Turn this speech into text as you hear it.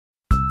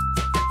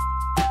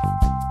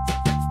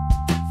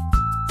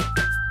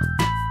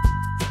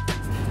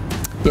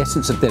The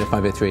essence of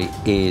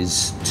Theatre503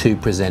 is to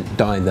present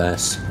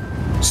diverse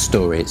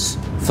stories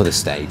for the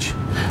stage.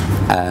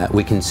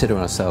 We consider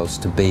ourselves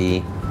to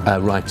be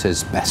a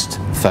writer's best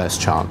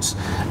first chance,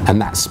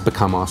 and that's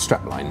become our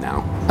strapline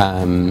now.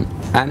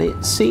 And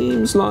it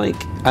seems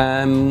like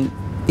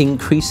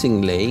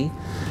increasingly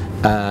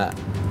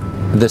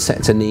the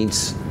sector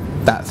needs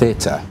that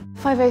theatre.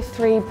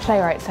 503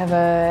 playwrights have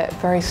a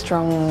very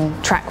strong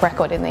track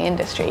record in the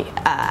industry.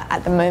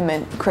 At the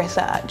moment, Chris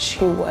Urch,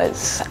 who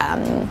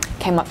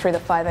came up through the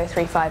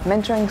 5035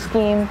 mentoring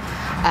scheme,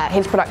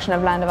 his production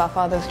of Land of Our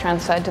Fathers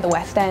transferred to the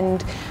West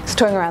End. He's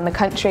touring around the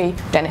country.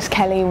 Dennis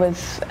Kelly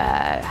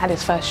had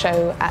his first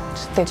show at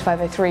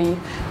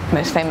Theatre503,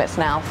 most famous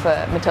now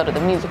for Matilda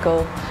the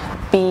Musical.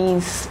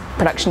 Bee's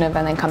production of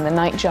And Then Come the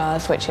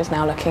Nightjars, which is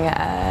now looking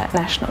at a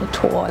national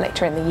tour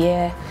later in the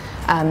year.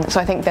 So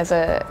I think there's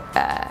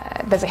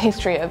a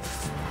history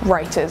of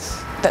writers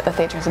that the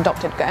theatre has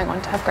adopted going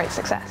on to have great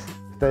success.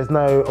 There's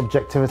no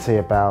objectivity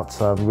about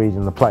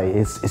reading the play.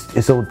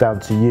 It's all down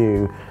to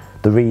you,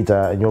 the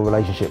reader, and your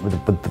relationship with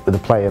the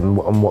play and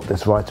what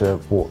this writer,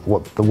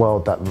 what the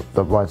world that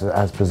the writer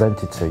has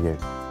presented to you.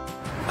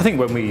 I think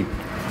when we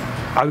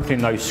open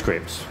those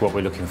scripts, what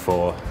we're looking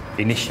for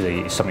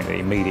initially is something that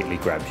immediately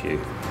grabs you.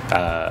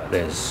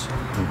 There's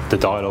the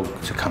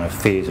dialogue to kind of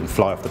fizz and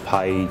fly off the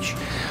page,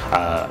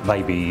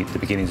 maybe the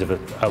beginnings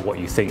of what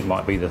you think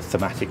might be the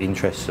thematic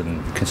interests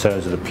and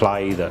concerns of the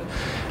play that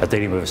are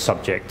dealing with a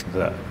subject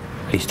that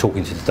he's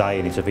talking to today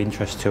and is of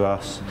interest to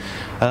us.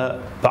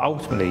 But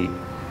ultimately,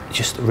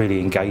 just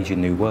really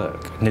engaging new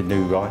work,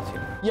 new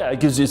writing. Yeah,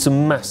 it's a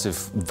massive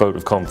vote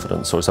of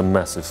confidence, or it's a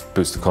massive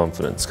boost of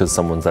confidence, because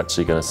someone's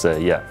actually going to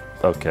say, yeah,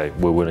 okay,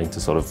 we're willing to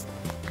sort of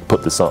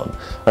put this on.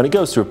 And it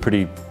goes through a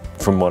pretty,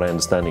 from what I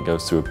understand, it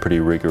goes through a pretty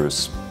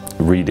rigorous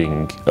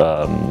reading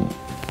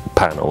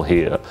panel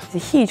here. It's a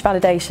huge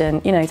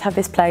validation, you know, to have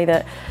this play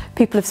that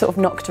people have sort of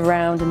knocked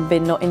around and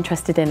been not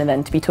interested in, and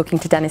then to be talking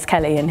to Dennis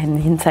Kelly and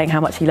him saying how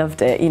much he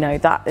loved it, you know,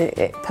 that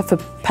for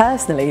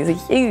personally is a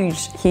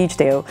huge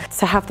deal.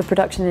 To have the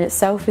production in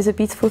itself is a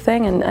beautiful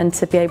thing, and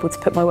to be able to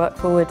put my work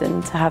forward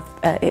and to have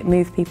it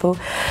move people,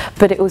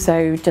 but it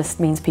also just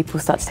means people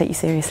start to take you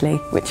seriously,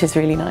 which is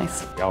really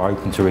nice. We are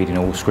open to reading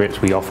all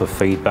scripts, we offer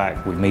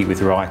feedback, we meet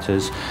with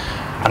writers,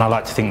 and I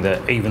like to think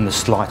that even the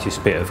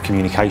slightest bit of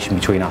communication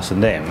between us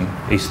and them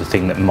is the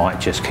thing that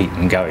might just keep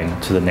them going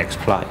to the next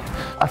play.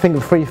 I think the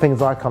three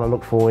things I kind of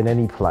look for in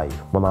any play,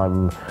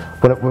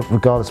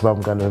 regardless of whether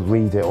I'm going to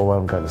read it or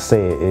whether I'm going to see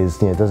it,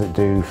 is, you know, does it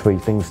do three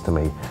things to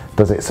me?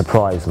 Does it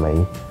surprise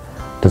me?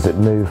 Does it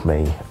move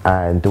me?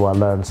 And do I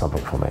learn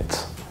something from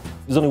it?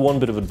 There's only one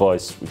bit of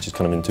advice, which is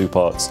kind of in two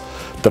parts,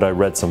 that I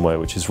read somewhere,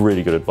 which is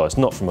really good advice,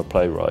 not from a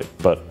playwright,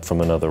 but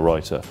from another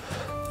writer.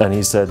 And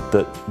he said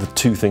that the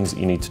two things that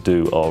you need to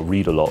do are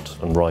read a lot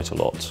and write a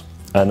lot.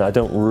 And I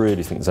don't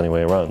really think there's any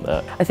way around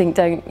that. I think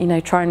don't, you know,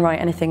 try and write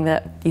anything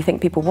that you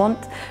think people want.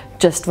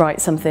 Just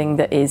write something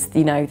that is,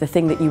 you know, the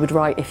thing that you would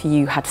write if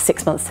you had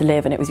 6 months to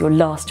live and it was your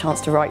last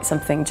chance to write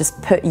something. Just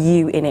put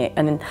you in it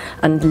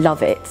and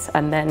love it,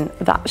 and then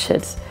that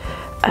should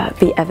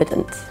be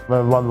evident.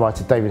 One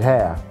writer, David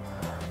Hare,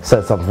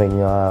 said something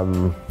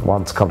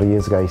once a couple of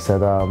years ago. He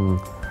said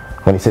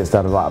when he sits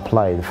down to write a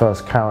play, the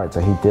first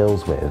character he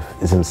deals with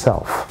is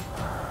himself.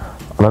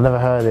 And I never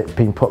heard it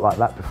being put like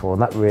that before,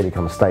 and that really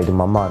kind of stayed in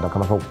my mind. I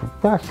kind of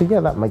thought, well, actually,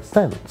 yeah, that makes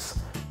sense.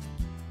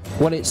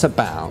 What it's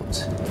about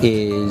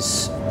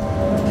is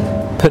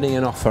putting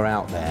an offer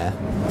out there,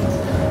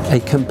 a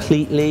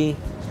completely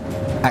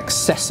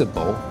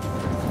accessible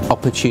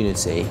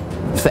opportunity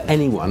for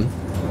anyone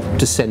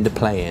to send a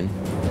play in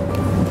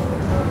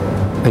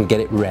and get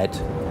it read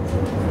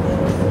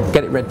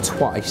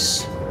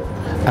twice,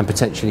 and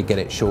potentially get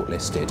it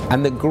shortlisted.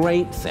 And the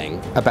great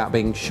thing about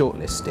being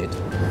shortlisted,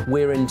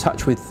 we're in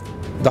touch with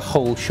the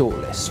whole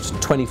shortlist,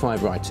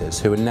 25 writers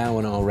who are now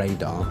on our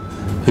radar,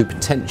 who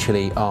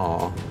potentially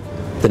are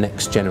the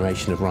next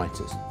generation of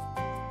writers.